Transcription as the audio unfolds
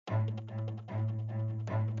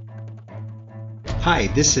Hi,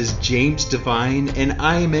 this is James Devine, and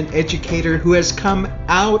I am an educator who has come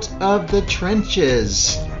out of the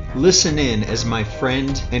trenches. Listen in as my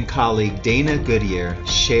friend and colleague Dana Goodyear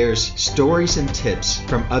shares stories and tips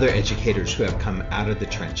from other educators who have come out of the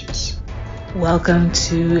trenches. Welcome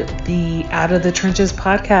to the Out of the Trenches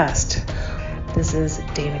podcast. This is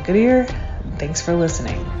Dana Goodyear. Thanks for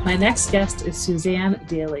listening. My next guest is Suzanne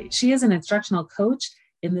Dailey. She is an instructional coach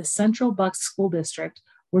in the Central Bucks School District,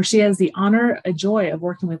 where she has the honor and joy of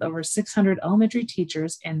working with over 600 elementary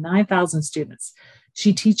teachers and 9,000 students.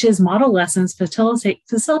 She teaches model lessons,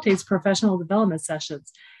 facilitates professional development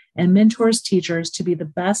sessions, and mentors teachers to be the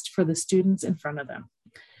best for the students in front of them.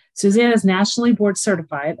 Suzanne is nationally board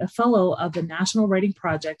certified, a fellow of the National Writing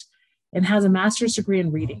Project, and has a master's degree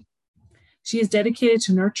in reading. She is dedicated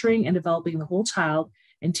to nurturing and developing the whole child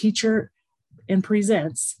and teacher and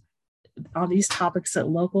presents on these topics at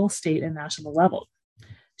local, state, and national level.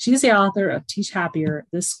 She is the author of Teach Happier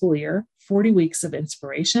This School Year, 40 Weeks of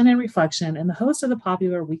Inspiration and Reflection, and the host of the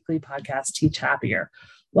popular weekly podcast, Teach Happier.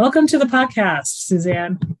 Welcome to the podcast,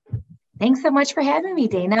 Suzanne. Thanks so much for having me,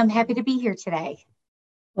 Dana. I'm happy to be here today.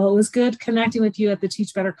 Well, it was good connecting with you at the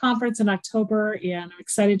Teach Better conference in October, and I'm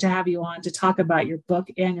excited to have you on to talk about your book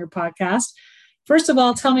and your podcast. First of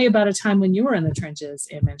all, tell me about a time when you were in the trenches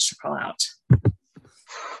and managed to crawl out.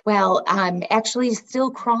 Well, I'm actually still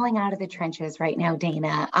crawling out of the trenches right now,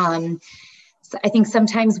 Dana. So I think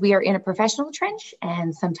sometimes we are in a professional trench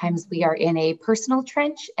and sometimes we are in a personal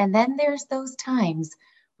trench. And then there's those times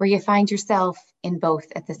where you find yourself in both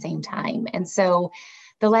at the same time. And so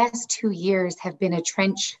the last 2 years have been a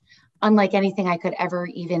trench unlike anything I could ever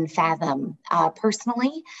even fathom.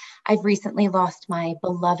 Personally, I've recently lost my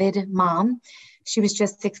beloved mom. She was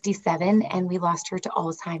just 67 and we lost her to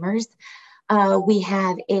Alzheimer's. We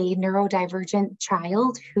have a neurodivergent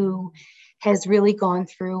child who has really gone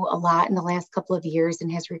through a lot in the last couple of years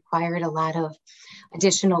and has required a lot of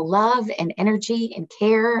additional love and energy and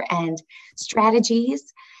care and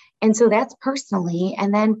strategies. And so that's personally.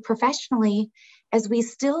 And then professionally, as we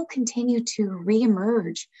still continue to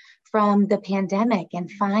reemerge from the pandemic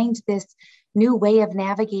and find this new way of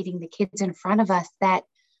navigating the kids in front of us that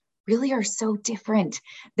really are so different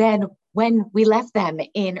than when we left them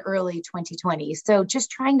in early 2020. So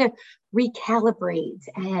just trying to recalibrate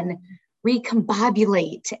and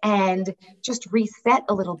recombobulate and just reset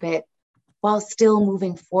a little bit while still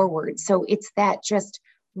moving forward. So it's that just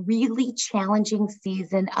really challenging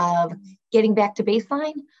season of getting back to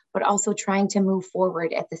baseline, but also trying to move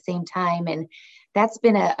forward at the same time. And that's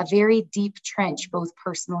been a very deep trench, both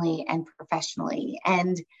personally and professionally.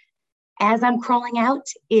 And as I'm crawling out,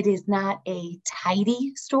 it is not a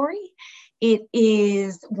tidy story. It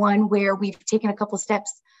is one where we've taken a couple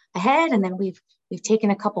steps ahead and then we've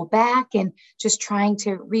taken a couple back and just trying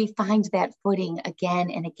to re-find that footing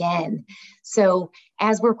again and again. So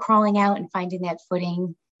as we're crawling out and finding that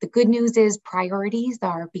footing, the good news is priorities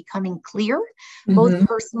are becoming clear, both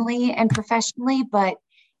personally and professionally, but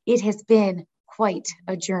it has been quite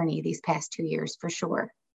a journey these past 2 years for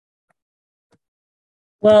sure.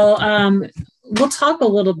 Well, we'll talk a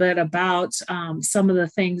little bit about some of the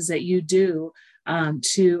things that you do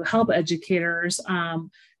to help educators.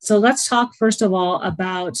 So let's talk first of all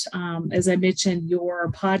about, as I mentioned,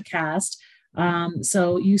 your podcast.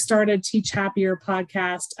 So you started Teach Happier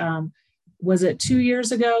podcast. Was it 2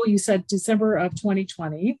 years ago? You said December of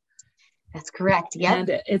 2020. That's correct. Yeah.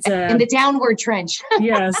 And it's in the downward trench.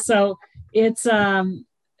 Yes. So it's a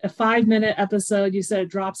 5-minute episode. You said it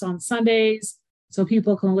drops on Sundays, so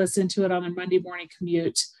people can listen to it on a Monday morning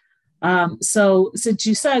commute. So since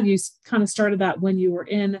you said you kind of started that when you were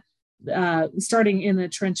starting in the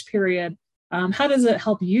trench period, how does it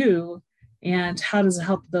help you and how does it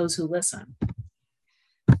help those who listen?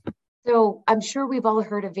 So I'm sure we've all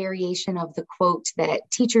heard a variation of the quote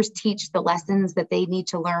that teachers teach the lessons that they need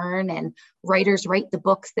to learn and writers write the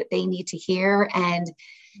books that they need to hear. And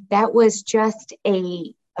that was just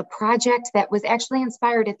a project that was actually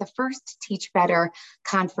inspired at the first Teach Better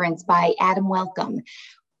conference by Adam Welcome.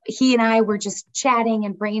 He and I were just chatting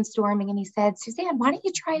and brainstorming, and he said, Suzanne, why don't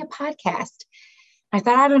you try a podcast? I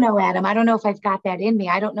thought, I don't know, Adam. I don't know if I've got that in me.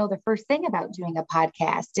 I don't know the first thing about doing a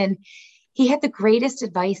podcast. And he had the greatest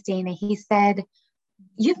advice, Dana. He said,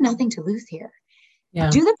 you have nothing to lose here. Yeah.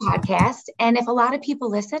 Do the podcast. And if a lot of people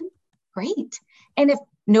listen, great. And if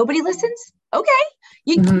nobody listens, okay,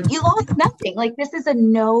 you lost nothing. Like, this is a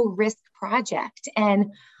no risk project.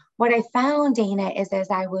 And what I found, Dana, is as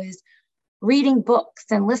I was reading books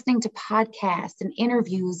and listening to podcasts and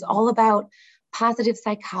interviews all about positive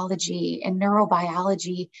psychology and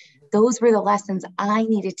neurobiology, those were the lessons I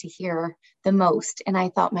needed to hear the most. And I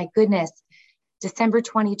thought, my goodness, December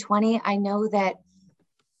 2020, I know that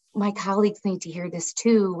my colleagues need to hear this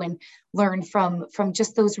too and learn from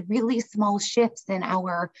just those really small shifts in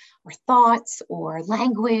our thoughts or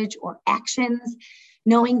language or actions,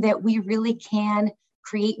 knowing that we really can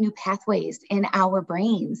create new pathways in our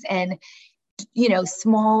brains. And,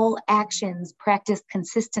 small actions practiced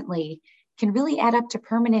consistently can really add up to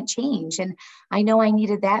permanent change. And I know I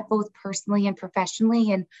needed that both personally and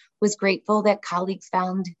professionally, and was grateful that colleagues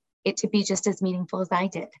found it to be just as meaningful as I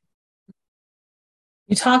did.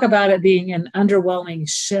 You talk about it being an underwhelming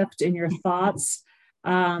shift in your thoughts.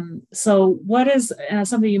 So what is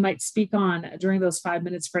something you might speak on during those 5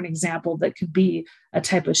 minutes for an example that could be a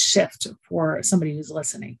type of shift for somebody who's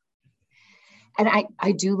listening? And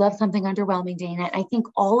I do love something underwhelming, Dana. I think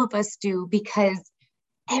all of us do, because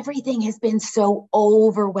everything has been so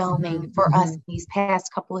overwhelming for us these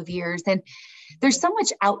past couple of years. And there's so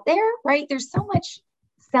much out there, right? There's so much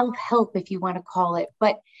self-help, if you want to call it,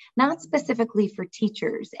 but not specifically for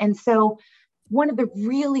teachers. And so one of the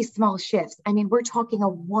really small shifts, I mean, we're talking a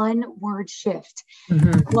one-word shift,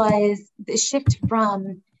 was the shift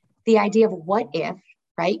from the idea of what if,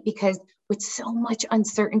 right? Because with so much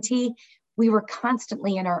uncertainty, we were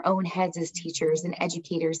constantly in our own heads as teachers and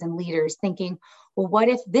educators and leaders thinking, well, what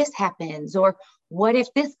if this happens? Or what if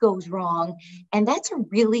this goes wrong? And that's a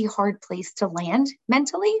really hard place to land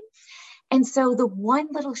mentally. And so the one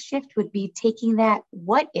little shift would be taking that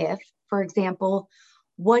what if, for example,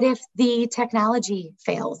 what if the technology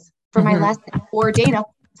fails for my lesson, or Dana,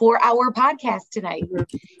 for our podcast tonight?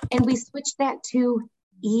 And we switch that to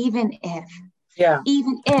even if. Yeah.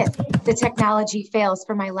 Even if the technology fails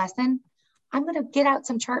for my lesson, I'm going to get out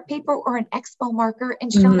some chart paper or an expo marker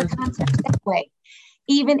and show the concept that way.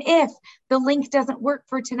 Even if the link doesn't work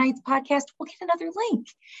for tonight's podcast, we'll get another link.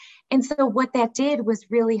 And so what that did was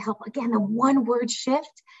really help, again, the one word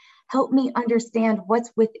shift helped me understand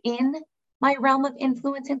what's within my realm of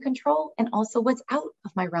influence and control, and also what's out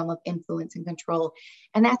of my realm of influence and control.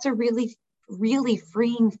 And that's a really, really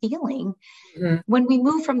freeing feeling. When we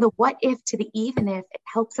move from the what if to the even if, it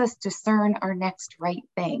helps us discern our next right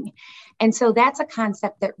thing. And so that's a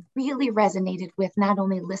concept that really resonated with not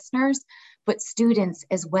only listeners, but students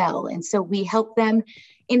as well. And so we help them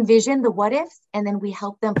envision the what ifs, and then we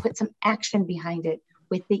help them put some action behind it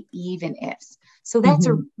with the even ifs. So that's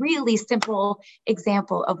a really simple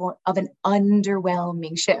example of an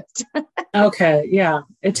underwhelming shift. Okay. Yeah.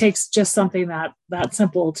 It takes just something that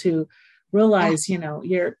simple to realize,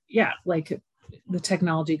 like the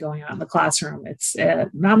technology going on in the classroom, it's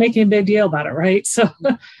not making a big deal about it. Right. So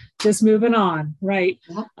just moving on. Right.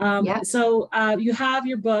 So you have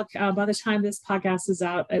your book. By the time this podcast is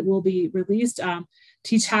out, it will be released.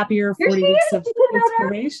 Teach Happier, 40 Weeks of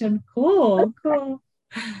Inspiration. Cool.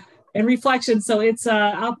 And Reflection. So it's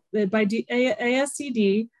out by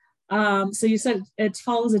ASCD. So you said it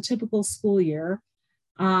follows a typical school year.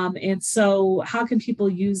 And so how can people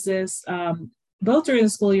use this both during the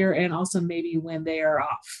school year and also maybe when they are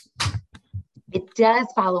off? It does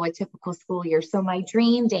follow a typical school year. So my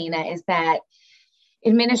dream, Dana, is that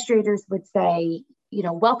administrators would say,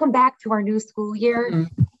 welcome back to our new school year.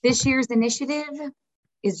 This year's initiative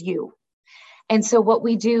is you. And so what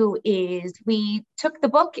we do is we took the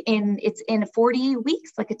book it's in 40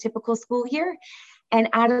 weeks, like a typical school year. And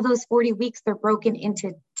out of those 40 weeks, they're broken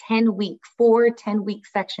into 4 10-week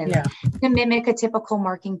sections to mimic a typical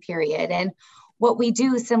marking period. And what we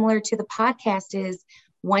do, similar to the podcast, is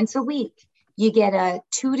once a week, you get a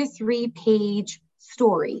 2 to 3 page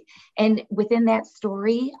story. And within that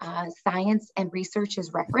story, science and research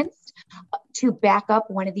is referenced to back up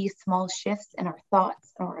one of these small shifts in our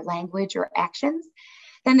thoughts or our language or actions.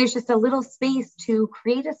 Then there's just a little space to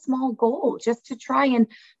create a small goal just to try and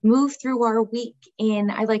move through our week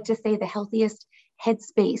in, I like to say, the healthiest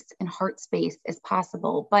headspace and heart space as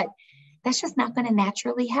possible. But that's just not going to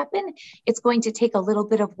naturally happen. It's going to take a little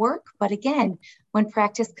bit of work. But again, when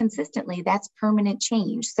practiced consistently, that's permanent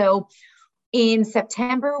change. So in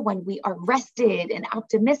September, when we are rested and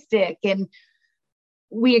optimistic, and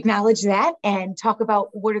we acknowledge that and talk about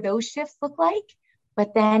what do those shifts look like.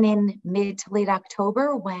 But then in mid to late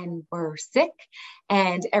October, when we're sick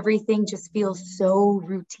and everything just feels so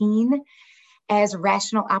routine, as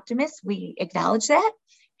rational optimists, we acknowledge that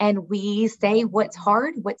and we say what's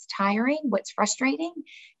hard, what's tiring, what's frustrating.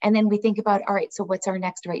 And then we think about, all right, so what's our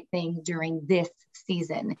next right thing during this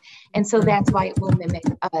season? And so that's why it will mimic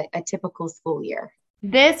a typical school year.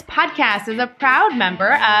 This podcast is a proud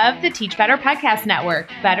member of the Teach Better Podcast Network.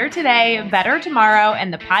 Better today, better tomorrow,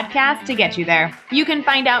 and the podcast to get you there. You can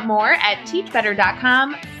find out more at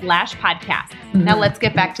teachbetter.com/podcast. Now let's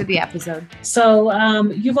get back to the episode. So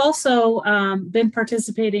you've also been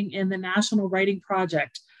participating in the National Writing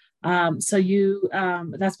Project. So you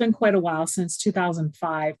that's been quite a while, since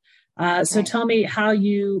 2005. So tell me how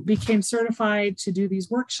you became certified to do these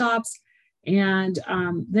workshops, and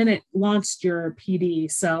then it launched your PD.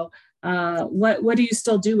 So what do you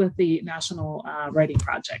still do with the National Writing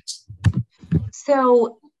Project?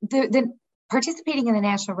 So the participating in the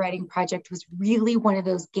National Writing Project was really one of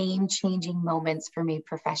those game-changing moments for me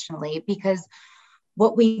professionally, because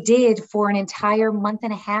what we did for an entire month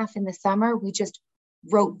and a half in the summer, we just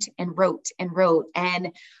wrote and wrote and wrote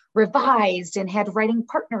and revised and had writing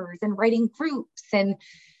partners and writing groups, and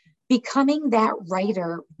becoming that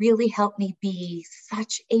writer really helped me be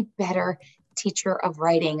such a better teacher of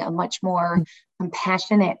writing, a much more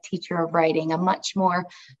compassionate teacher of writing, a much more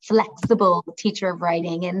flexible teacher of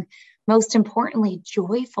writing, and most importantly,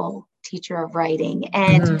 joyful teacher of writing.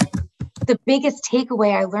 And the biggest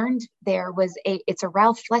takeaway I learned there was it's a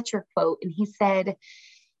Ralph Fletcher quote. And he said,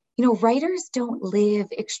 writers don't live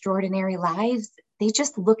extraordinary lives. They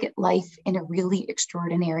just look at life in a really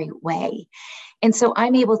extraordinary way. And so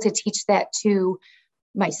I'm able to teach that to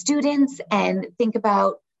my students and think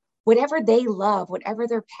about whatever they love, whatever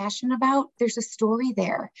they're passionate about, there's a story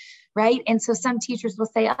there, right? And so some teachers will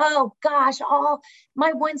say, oh gosh,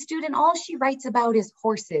 my one student, all she writes about is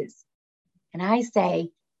horses. And I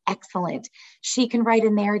say, excellent. She can write a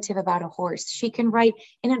narrative about a horse. She can write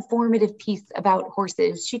an informative piece about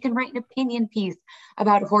horses. She can write an opinion piece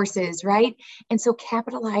about horses, right? And so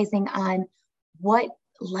capitalizing on what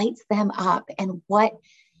lights them up and what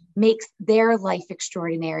makes their life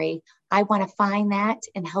extraordinary, I want to find that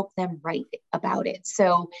and help them write about it.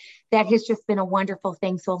 So that has just been a wonderful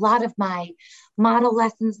thing. So a lot of my model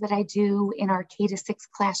lessons that I do in our K-6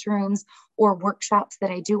 classrooms or workshops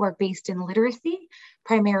that I do are based in literacy,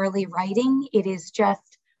 primarily writing. It is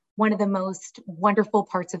just one of the most wonderful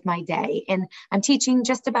parts of my day. And I'm teaching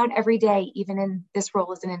just about every day, even in this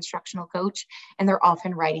role as an instructional coach, and they're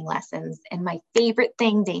often writing lessons. And my favorite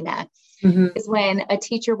thing, Dana, is when a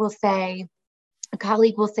teacher will say, a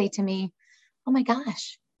colleague will say to me, oh my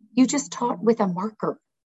gosh, you just taught with a marker.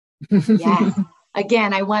 Yes.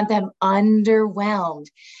 Again, I want them underwhelmed.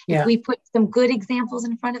 Yeah. If we put some good examples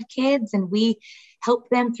in front of kids and we help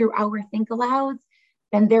them through our think alouds,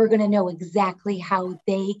 then they're going to know exactly how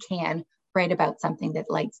they can write about something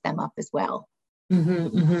that lights them up as well.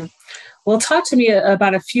 Well, talk to me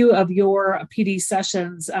about a few of your PD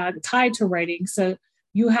sessions tied to writing. So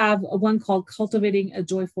you have one called Cultivating a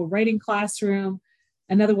Joyful Writing Classroom,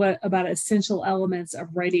 another one about essential elements of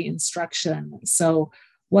writing instruction. So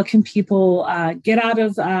what can people get out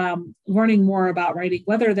of learning more about writing,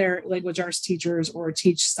 whether they're language arts teachers or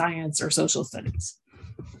teach science or social studies?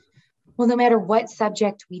 Well, no matter what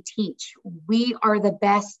subject we teach, we are the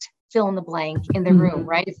best fill in the blank in the room,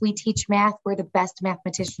 right? If we teach math, we're the best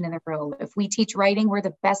mathematician in the room. If we teach writing, we're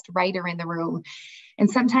the best writer in the room.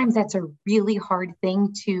 And sometimes that's a really hard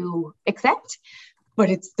thing to accept,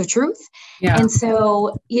 but it's the truth. Yeah. And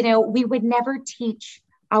so, we would never teach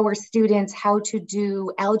our students how to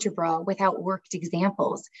do algebra without worked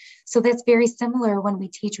examples. So that's very similar when we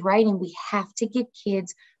teach writing. We have to give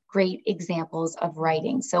kids great examples of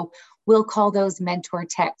writing. So we'll call those mentor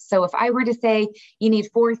texts. So if I were to say you need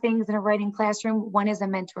 4 things in a writing classroom, one is a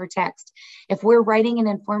mentor text. If we're writing an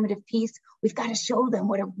informative piece, we've got to show them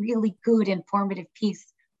what a really good informative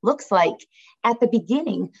piece looks like at the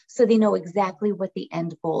beginning so they know exactly what the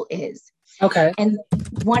end goal is. Okay. And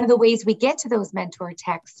one of the ways we get to those mentor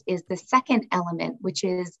texts is the second element, which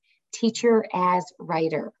is teacher as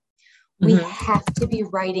writer. We have to be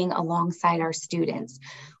writing alongside our students.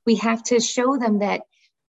 We have to show them that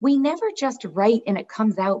we never just write and it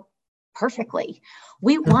comes out perfectly.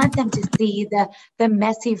 We want them to see the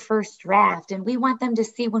messy first draft, and we want them to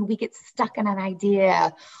see when we get stuck in an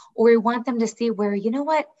idea, or we want them to see where,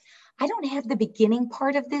 I don't have the beginning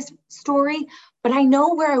part of this story, but I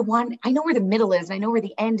know where I know where the middle is, and I know where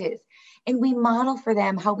the end is. And we model for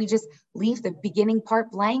them how we just leave the beginning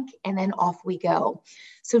part blank and then off we go.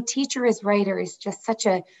 So teacher as writer is just such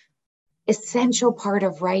a essential part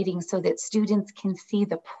of writing so that students can see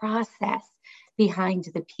the process behind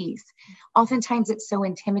the piece. Oftentimes it's so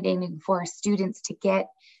intimidating for our students to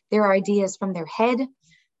get their ideas from their head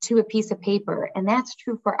to a piece of paper. And that's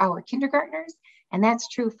true for our kindergartners, and that's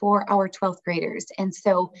true for our 12th graders. And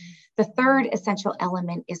so the third essential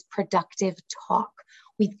element is productive talk.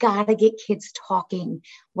 We've got to get kids talking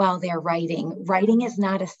while they're writing. Writing is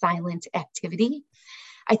not a silent activity.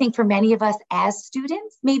 I think for many of us as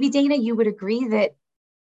students, maybe Dana, you would agree that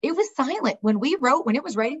it was silent. When we wrote, when it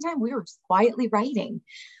was writing time, we were just quietly writing.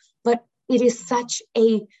 But it is such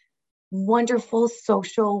a wonderful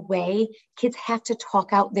social way. Kids have to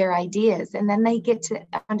talk out their ideas, and then they get to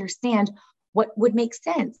understand what would make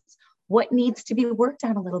sense, what needs to be worked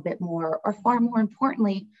on a little bit more, or far more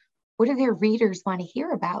importantly, what do their readers want to hear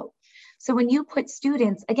about? So when you put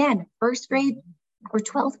students, again, first grade or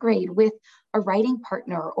 12th grade with a writing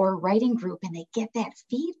partner or a writing group, and they get that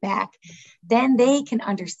feedback, then they can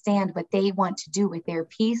understand what they want to do with their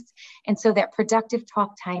piece. And so that productive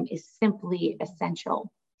talk time is simply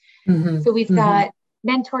essential. So we've got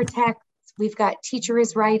mentor text, we've got teacher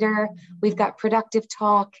is writer, we've got productive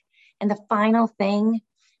talk, and the final thing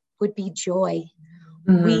would be joy.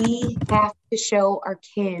 We have to show our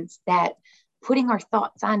kids that putting our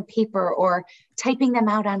thoughts on paper or typing them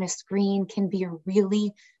out on a screen can be a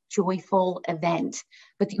really joyful event.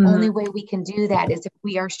 But the only way we can do that is if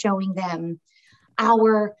we are showing them how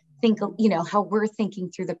we're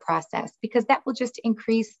thinking through the process, because that will just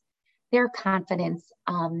increase their confidence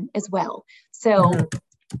as well. So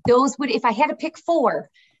those would, if I had to pick 4,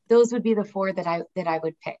 those would be the 4 that I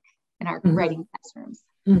would pick in our writing classrooms.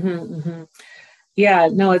 Yeah,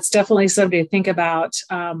 no, it's definitely something to think about.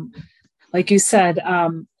 Like you said,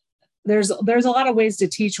 there's a lot of ways to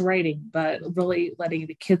teach writing, but really letting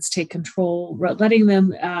the kids take control, letting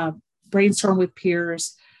them brainstorm with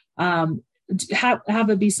peers, have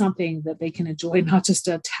it be something that they can enjoy, not just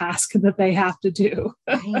a task that they have to do.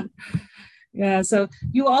 Right. Yeah. So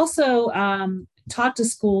you also talk to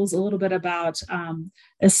schools a little bit about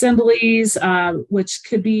assemblies, which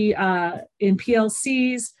could be in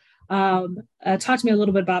PLCs. Talk to me a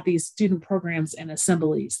little bit about these student programs and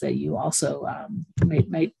assemblies that you also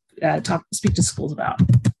might speak to schools about.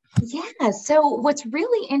 Yeah. So what's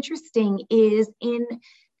really interesting is in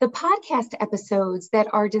the podcast episodes that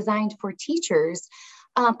are designed for teachers,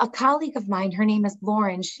 a colleague of mine, her name is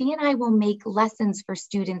Lauren, she and I will make lessons for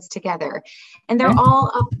students together. And they're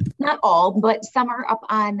all up, not all, but some are up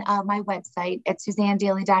on my website at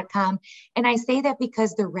SuzanneDailey.com. And I say that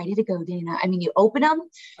because they're ready to go, Dana. I mean, you open them,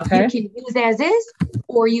 you can use as is,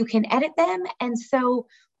 or you can edit them. And so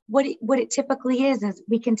what it typically is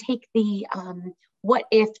we can take the what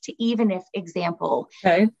if to even if example.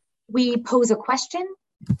 We pose a question,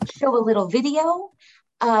 show a little video,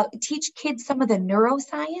 teach kids some of the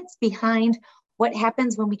neuroscience behind what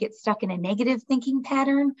happens when we get stuck in a negative thinking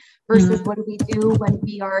pattern versus what do we do when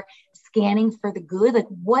we are scanning for the good,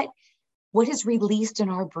 like what is released in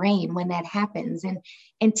our brain when that happens,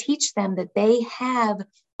 and teach them that they have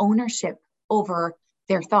ownership over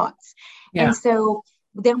their thoughts. And so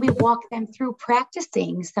then we walk them through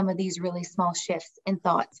practicing some of these really small shifts in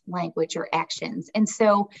thoughts, language, or actions. And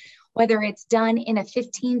so whether it's done in a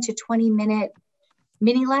 15 to 20 minute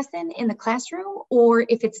mini lesson in the classroom, or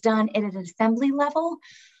if it's done at an assembly level,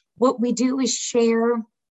 what we do is share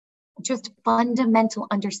just fundamental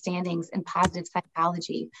understandings in positive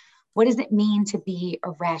psychology. What does it mean to be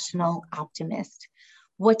a rational optimist?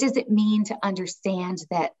 What does it mean to understand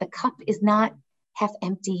that the cup is not half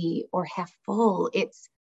empty or half full? It's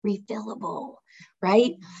refillable,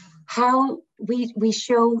 right? How we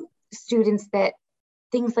show students that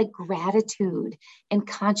things like gratitude and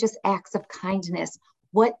conscious acts of kindness,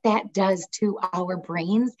 what that does to our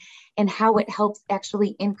brains and how it helps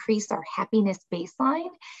actually increase our happiness baseline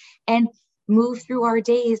and move through our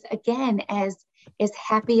days again as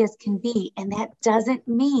happy as can be. And that doesn't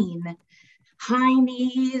mean high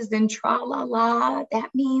knees and tra-la-la. That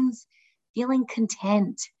means feeling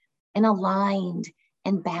content and aligned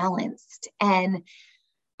and balanced. And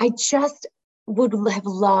I just would have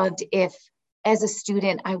loved if, as a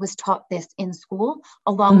student, I was taught this in school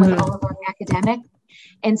along with all of our academic.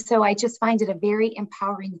 And so I just find it a very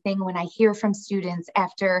empowering thing when I hear from students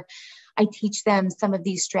after I teach them some of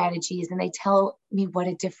these strategies and they tell me what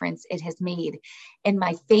a difference it has made. And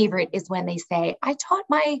my favorite is when they say, I taught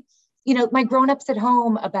my grown-ups at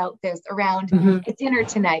home about this around at dinner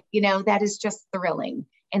tonight. That is just thrilling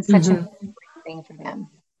and such a great thing for them.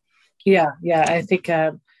 Yeah. I think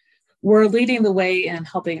we're leading the way in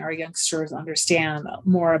helping our youngsters understand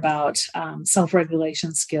more about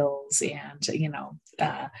self-regulation skills and,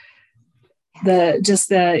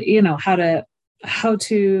 how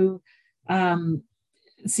to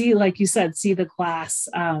see, like you said, see the glass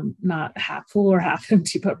not half full or half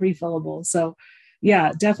empty, but refillable. So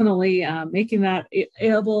yeah, definitely making that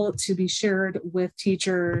able to be shared with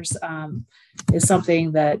teachers is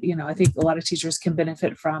something that, I think a lot of teachers can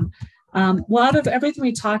benefit from. Well, out of everything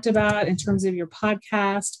we talked about in terms of your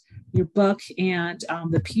podcast, your book, and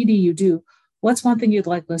the PD you do, what's one thing you'd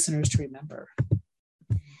like listeners to remember?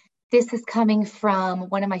 This is coming from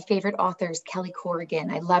one of my favorite authors, Kelly Corrigan.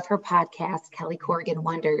 I love her podcast, Kelly Corrigan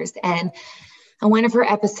Wonders. And on one of her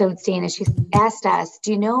episodes, Dana, she asked us,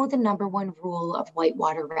 do you know the number one rule of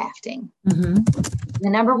whitewater rafting? Mm-hmm. The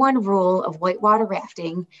number one rule of whitewater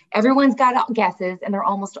rafting, everyone's got guesses and they're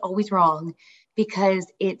almost always wrong, because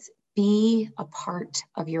it's be a part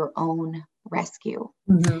of your own rescue.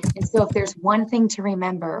 Mm-hmm. And so if there's one thing to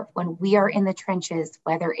remember when we are in the trenches,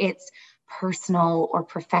 whether it's personal or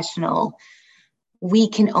professional, we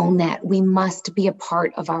can own that. We must be a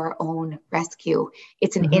part of our own rescue.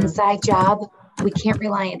 It's an inside job. We can't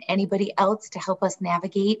rely on anybody else to help us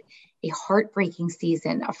navigate a heartbreaking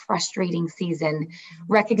season, a frustrating season.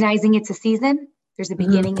 Recognizing it's a season, there's a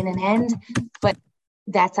beginning and an end, but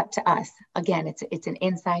that's up to us. Again, it's an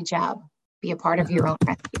inside job. Be a part of your own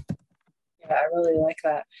rescue. Yeah, I really like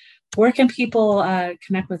that. Where can people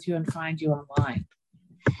connect with you and find you online?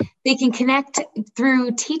 They can connect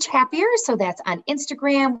through Teach Happier. So that's on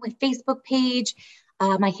Instagram, my Facebook page.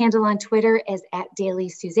 My handle on Twitter is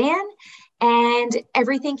 @Dailey Suzanne. And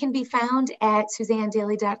everything can be found at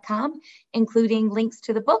SuzanneDailey.com, including links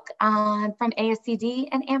to the book from ASCD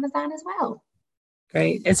and Amazon as well.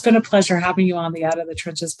 Great. It's been a pleasure having you on the Out of the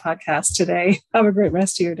Trenches podcast today. Have a great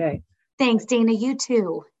rest of your day. Thanks, Dana. You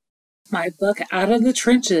too. My book, Out of the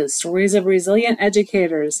Trenches, Stories of Resilient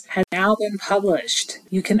Educators, has now been published.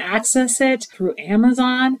 You can access it through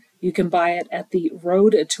Amazon. You can buy it at the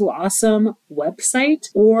Road to Awesome website,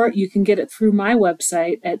 or you can get it through my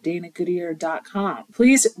website at danagoodyear.com.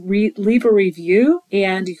 Please leave a review,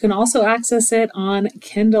 and you can also access it on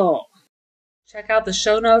Kindle. Check out the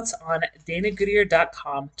show notes on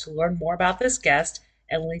danagoodyear.com to learn more about this guest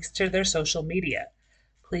and links to their social media.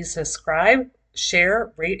 Please subscribe,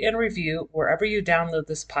 share, rate, and review wherever you download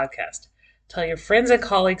this podcast. Tell your friends and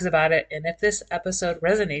colleagues about it, and if this episode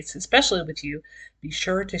resonates, especially with you, be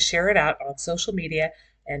sure to share it out on social media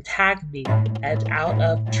and tag me at Out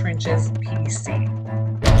of Trenches PC.